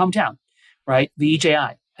 in your hometown, right? The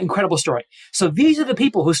EJI. Incredible story. So these are the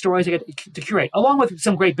people whose stories I get to curate, along with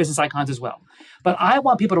some great business icons as well. But I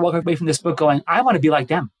want people to walk away from this book going, I want to be like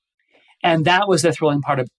them. And that was the thrilling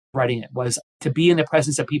part of writing it, was to be in the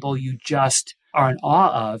presence of people you just are in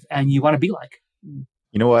awe of and you want to be like.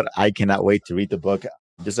 You know what? I cannot wait to read the book.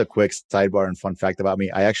 Just a quick sidebar and fun fact about me.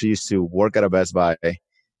 I actually used to work at a Best Buy,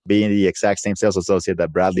 being the exact same sales associate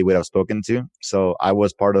that Bradley would have spoken to. So I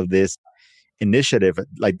was part of this initiative,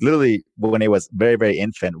 like literally when it was very, very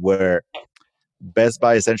infant, where Best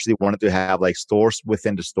Buy essentially wanted to have like stores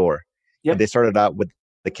within the store. Yep. And they started out with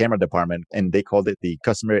the camera department and they called it the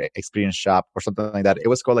customer experience shop or something like that. It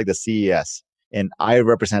was called like the CES. And I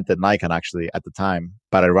represented Nikon actually at the time.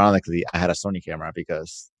 But ironically, I had a Sony camera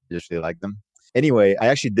because I usually like them. Anyway, I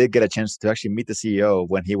actually did get a chance to actually meet the CEO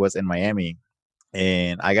when he was in Miami.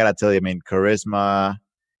 And I got to tell you, I mean, charisma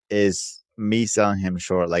is me selling him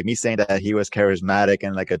short. Like me saying that he was charismatic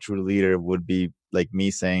and like a true leader would be like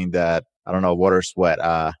me saying that, I don't know, water sweat.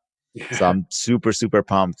 So I'm super, super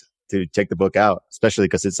pumped to check the book out, especially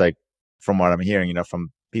because it's like, from what I'm hearing, you know,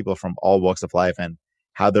 from people from all walks of life and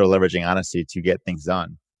how they're leveraging honesty to get things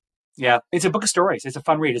done. Yeah, it's a book of stories. It's a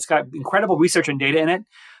fun read. It's got incredible research and data in it.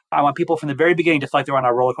 I want people from the very beginning to feel like they're on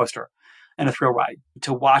a roller coaster and a thrill ride,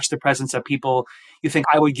 to watch the presence of people you think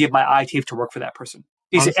I would give my eye teeth to work for that person.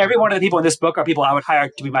 Every one of the people in this book are people I would hire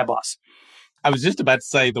to be my boss. I was just about to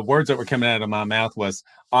say the words that were coming out of my mouth was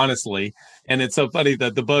honestly. And it's so funny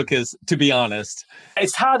that the book is to be honest.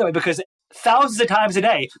 It's titled that way because thousands of times a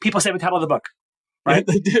day, people say the title of the book, right?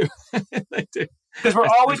 Yeah, they do. They do. Because we're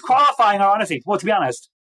always qualifying our honesty. Well, to be honest.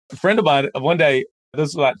 A friend of mine, one day, this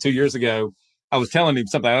was about 2 years ago, I was telling him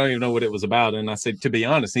something. I don't even know what it was about. And I said, to be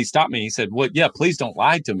honest, he stopped me. He said, well, yeah, please don't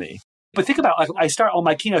lie to me. But think about, like, I start all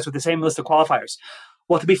my keynotes with the same list of qualifiers.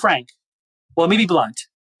 Well, to be frank. Well, let me be blunt.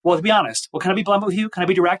 Well, to be honest. Well, can I be blunt with you? Can I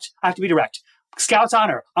be direct? I have to be direct. Scout's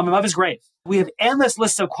honor. I'm above his grave. We have endless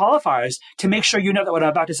lists of qualifiers to make sure you know that what I'm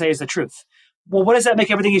about to say is the truth. Well, what does that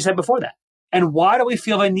make everything you said before that? And why do we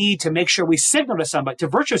feel the need to make sure we signal to somebody, to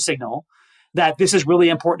virtue signal, that this is really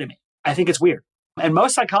important to me? I think it's weird. And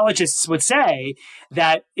most psychologists would say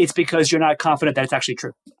that it's because you're not confident that it's actually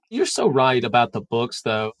true. You're so right about the books,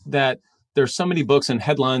 though, that there's so many books and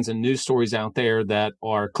headlines and news stories out there that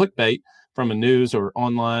are clickbait from a news or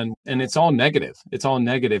online, and it's all negative. It's all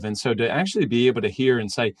negative. And so to actually be able to hear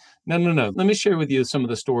and say, no, let me share with you some of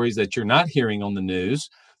the stories that you're not hearing on the news,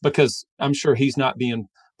 because I'm sure he's not being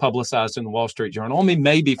publicized in the Wall Street Journal. I mean,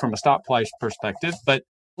 maybe from a stock price perspective, but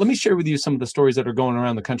let me share with you some of the stories that are going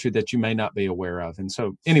around the country that you may not be aware of. And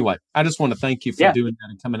so anyway, I just want to thank you for doing that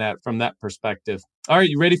and coming at it from that perspective. All right,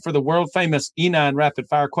 you ready for the world famous E9 rapid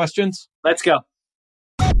fire questions? Let's go.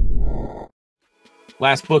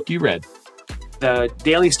 Last book you read? The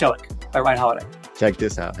Daily Stoic by Ryan Holiday. Check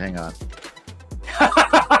this out. Hang on.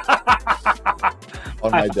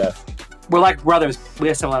 On my desk. We're like brothers. We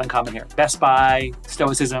have a lot in common here. Best Buy,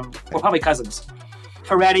 Stoicism. We're probably cousins.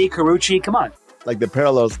 Ferretti, Carucci. Come on. Like the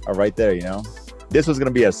parallels are right there, you know? This was going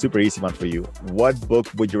to be a super easy one for you. What book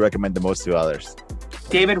would you recommend the most to others?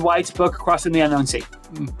 David White's book, Crossing the Unknown Sea.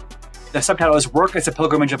 The subtitle is Work as a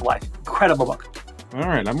Pilgrimage of Life. Incredible book. All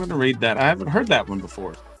right, I'm going to read that. I haven't heard that one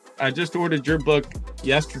before. I just ordered your book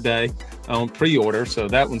yesterday on pre-order, so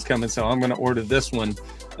that one's coming. So I'm going to order this one.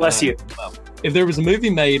 Bless you. If there was a movie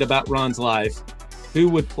made about Ron's life, who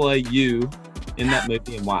would play you in that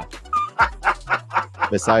movie and why?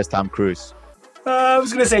 Besides Tom Cruise. I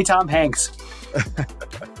was going to say Tom Hanks.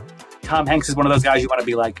 Tom Hanks is one of those guys you want to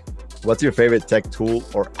be like. What's your favorite tech tool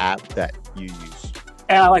or app that you use?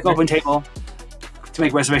 And I like OpenTable to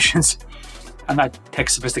make reservations. I'm not tech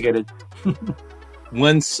sophisticated.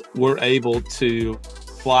 Once we're able to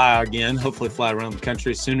fly again, hopefully fly around the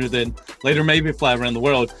country sooner than later, maybe fly around the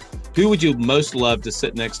world, who would you most love to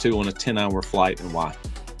sit next to on a 10-hour flight and why?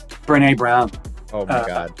 Brene Brown. Oh my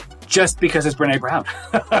God. Just because it's Brene Brown.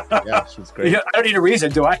 Yeah, she's great. I don't need a reason,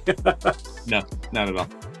 do I? No, not at all.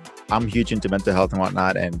 I'm huge into mental health and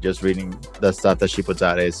whatnot, and just reading the stuff that she puts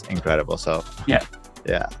out is incredible. So yeah,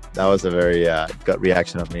 that was a very gut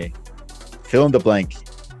reaction of me. Fill in the blank.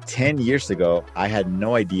 10 years ago, I had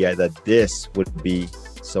no idea that this would be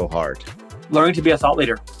so hard. Learning to be a thought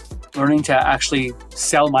leader, learning to actually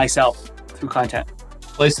sell myself through content.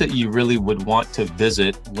 Place that you really would want to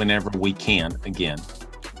visit whenever we can again,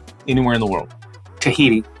 anywhere in the world.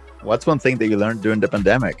 Tahiti. What's one thing that you learned during the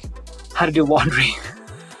pandemic? How to do laundry.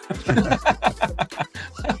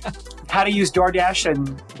 How to use DoorDash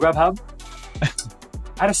and Grubhub.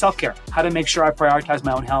 How to self-care. How to make sure I prioritize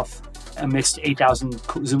my own health amidst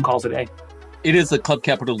 8,000 Zoom calls a day. It is the Club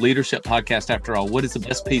Capital Leadership Podcast, after all. What is the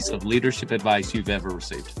best piece of leadership advice you've ever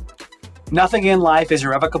received? Nothing in life is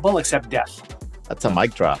irrevocable except death. That's a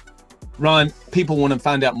mic drop. Ron, people want to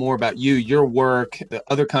find out more about you, your work, the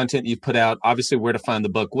other content you've put out, obviously where to find the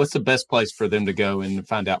book. What's the best place for them to go and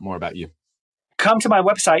find out more about you? Come to my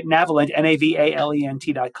website, Navalent,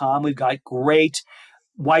 NAVALENT.com. We've got great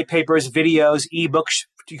white papers, videos, ebooks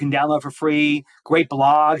you can download for free, great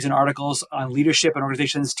blogs and articles on leadership and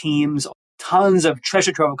organizations, teams, tons of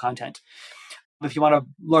treasure trove of content. If you want to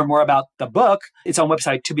learn more about the book, it's on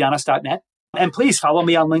website tobehonest.net. And please follow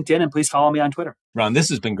me on LinkedIn and please follow me on Twitter. Ron, this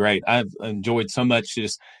has been great. I've enjoyed so much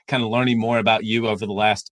just kind of learning more about you over the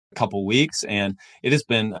last couple of weeks. And it has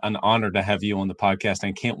been an honor to have you on the podcast,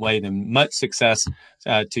 and can't wait. And much success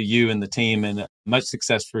to you and the team, and much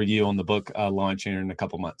success for you on the book launch here in a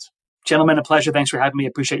couple months. Gentlemen, a pleasure. Thanks for having me. I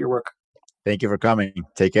appreciate your work. Thank you for coming.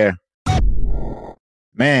 Take care.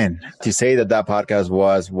 Man, to say that podcast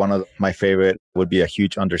was one of my favorite would be a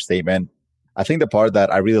huge understatement. I think the part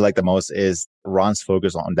that I really like the most is Ron's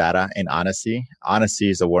focus on data and honesty. Honesty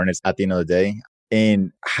is awareness at the end of the day,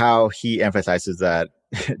 and how he emphasizes that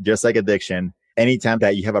just like addiction, anytime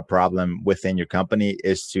that you have a problem within your company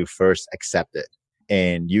is to first accept it.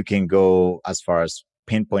 And you can go as far as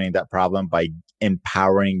pinpointing that problem by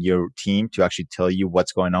empowering your team to actually tell you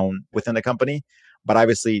what's going on within the company. But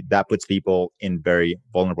obviously that puts people in very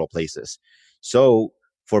vulnerable places. So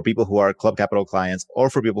for people who are Club Capital clients or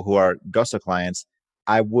for people who are Gusto clients,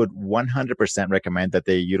 I would 100% recommend that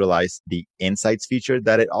they utilize the insights feature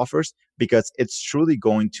that it offers, because it's truly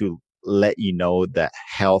going to let you know the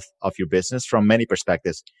health of your business from many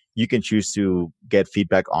perspectives. You can choose to get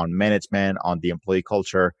feedback on management, on the employee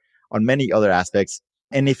culture, on many other aspects.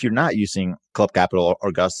 And if you're not using Club Capital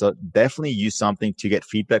or Gusto, definitely use something to get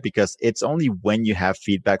feedback, because it's only when you have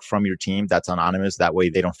feedback from your team that's anonymous, that way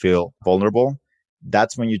they don't feel vulnerable.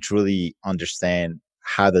 That's when you truly understand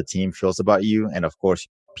how the team feels about you. And of course,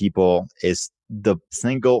 people is the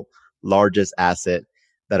single largest asset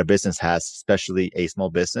that a business has, especially a small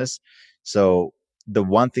business. So the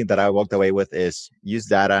one thing that I walked away with is use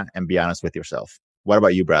data and be honest with yourself. What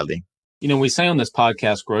about you, Bradley? We say on this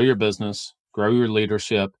podcast, grow your business, grow your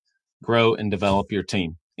leadership, grow and develop your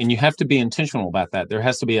team. And you have to be intentional about that. There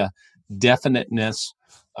has to be a definiteness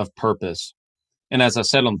of purpose. And as I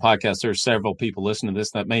said on the podcast, there's several people listening to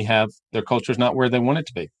this that may have their culture's not where they want it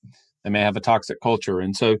to be. They may have a toxic culture.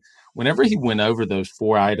 And so whenever he went over those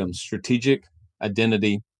 4 items, strategic,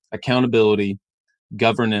 identity, accountability,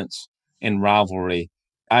 governance, and rivalry,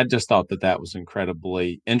 I just thought that was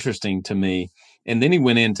incredibly interesting to me. And then he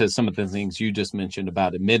went into some of the things you just mentioned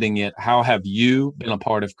about admitting it. How have you been a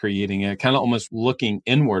part of creating it? Kind of almost looking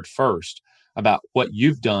inward first about what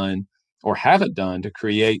you've done or haven't done to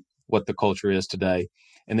create what the culture is today.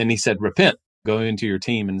 And then he said, repent, go into your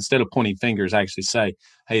team. And instead of pointing fingers, actually say,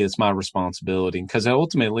 hey, it's my responsibility. Because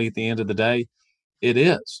ultimately, at the end of the day, it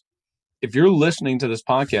is. If you're listening to this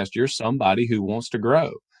podcast, you're somebody who wants to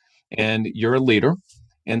grow and you're a leader.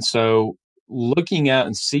 And so looking at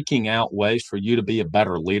and seeking out ways for you to be a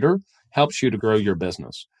better leader helps you to grow your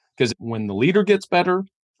business. Because when the leader gets better,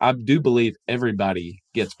 I do believe everybody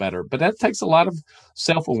gets better. But that takes a lot of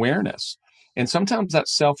self-awareness. And sometimes that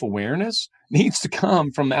self-awareness needs to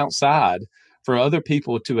come from outside for other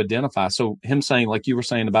people to identify. So him saying, like you were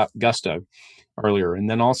saying about Gusto earlier, and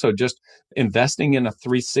then also just investing in a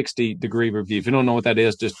 360-degree review. If you don't know what that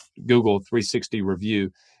is, just Google 360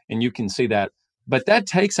 review and you can see that. But that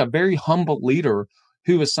takes a very humble leader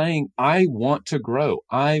who is saying, I want to grow.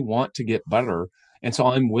 I want to get better. And so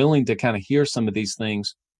I'm willing to kind of hear some of these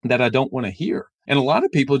things that I don't want to hear. And a lot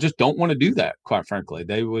of people just don't want to do that, quite frankly.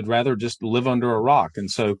 They would rather just live under a rock. And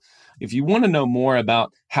so if you want to know more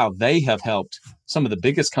about how they have helped some of the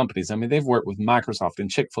biggest companies, I mean, they've worked with Microsoft and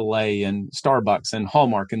Chick-fil-A and Starbucks and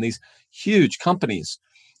Hallmark and these huge companies.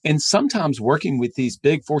 And sometimes working with these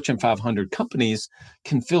big Fortune 500 companies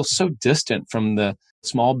can feel so distant from the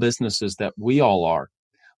small businesses that we all are.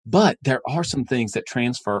 But there are some things that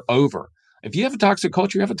transfer over. If you have a toxic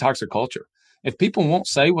culture, you have a toxic culture. If people won't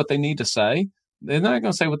say what they need to say, they're not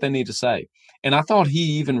going to say what they need to say. And I thought he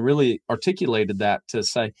even really articulated that to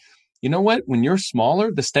say, you know what? When you're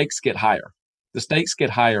smaller, the stakes get higher. The stakes get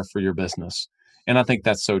higher for your business. And I think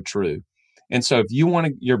that's so true. And so if you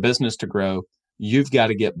want your business to grow, you've got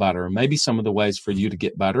to get better. Maybe some of the ways for you to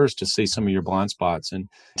get better is to see some of your blind spots and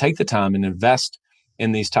take the time and invest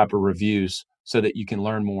in these type of reviews so that you can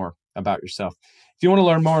learn more about yourself. If you want to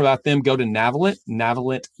learn more about them, go to Navalent,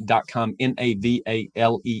 navalent.com,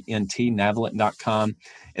 Navalent, navalent.com.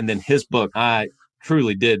 And then his book, I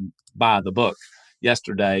truly did buy the book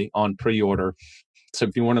yesterday on pre-order. So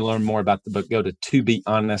if you want to learn more about the book, go to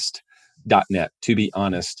tobeHonest.net,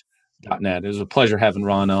 tobeHonest.net. It was a pleasure having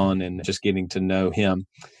Ron on and just getting to know him.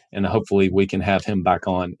 And hopefully we can have him back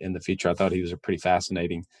on in the future. I thought he was a pretty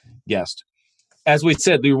fascinating guest. As we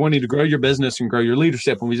said, you're wanting to grow your business and grow your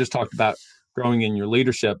leadership. And we just talked about growing in your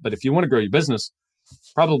leadership. But if you want to grow your business,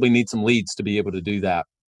 probably need some leads to be able to do that.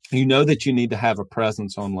 You know that you need to have a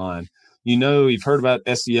presence online. You know, you've heard about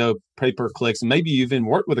SEO, pay-per-clicks, and maybe you've even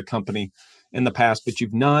worked with a company in the past, but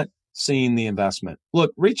you've not seen the investment.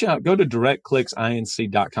 Look, reach out, go to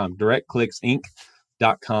directclicksinc.com,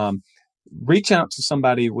 directclicksinc.com. Reach out to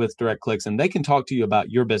somebody with Direct Clicks and they can talk to you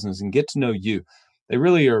about your business and get to know you. They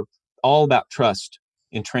really are all about trust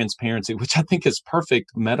and transparency, which I think is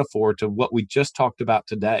perfect metaphor to what we just talked about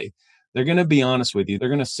today. They're going to be honest with you. They're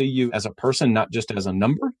going to see you as a person, not just as a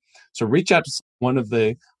number. So reach out to one of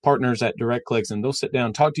the partners at DirectClicks and they'll sit down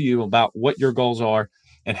and talk to you about what your goals are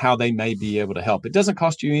and how they may be able to help. It doesn't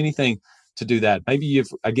cost you anything to do that. Maybe you've,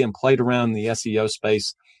 again, played around the SEO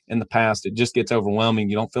space in the past. It just gets overwhelming.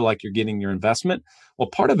 You don't feel like you're getting your investment. Well,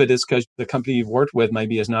 part of it is because the company you've worked with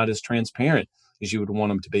maybe is not as transparent as you would want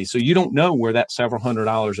them to be. So you don't know where that several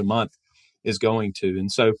 $100s a month is going to.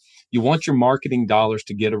 And so you want your marketing dollars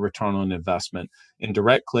to get a return on investment. And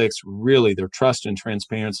DirectClicks, really, their trust and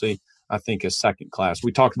transparency, I think, is second class.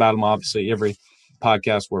 We talk about them, obviously, every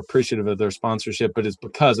podcast. We're appreciative of their sponsorship, but it's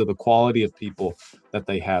because of the quality of people that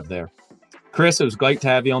they have there. Chris, it was great to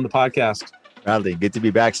have you on the podcast. Bradley, good to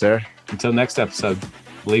be back, sir. Until next episode,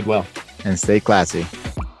 lead well. And stay classy.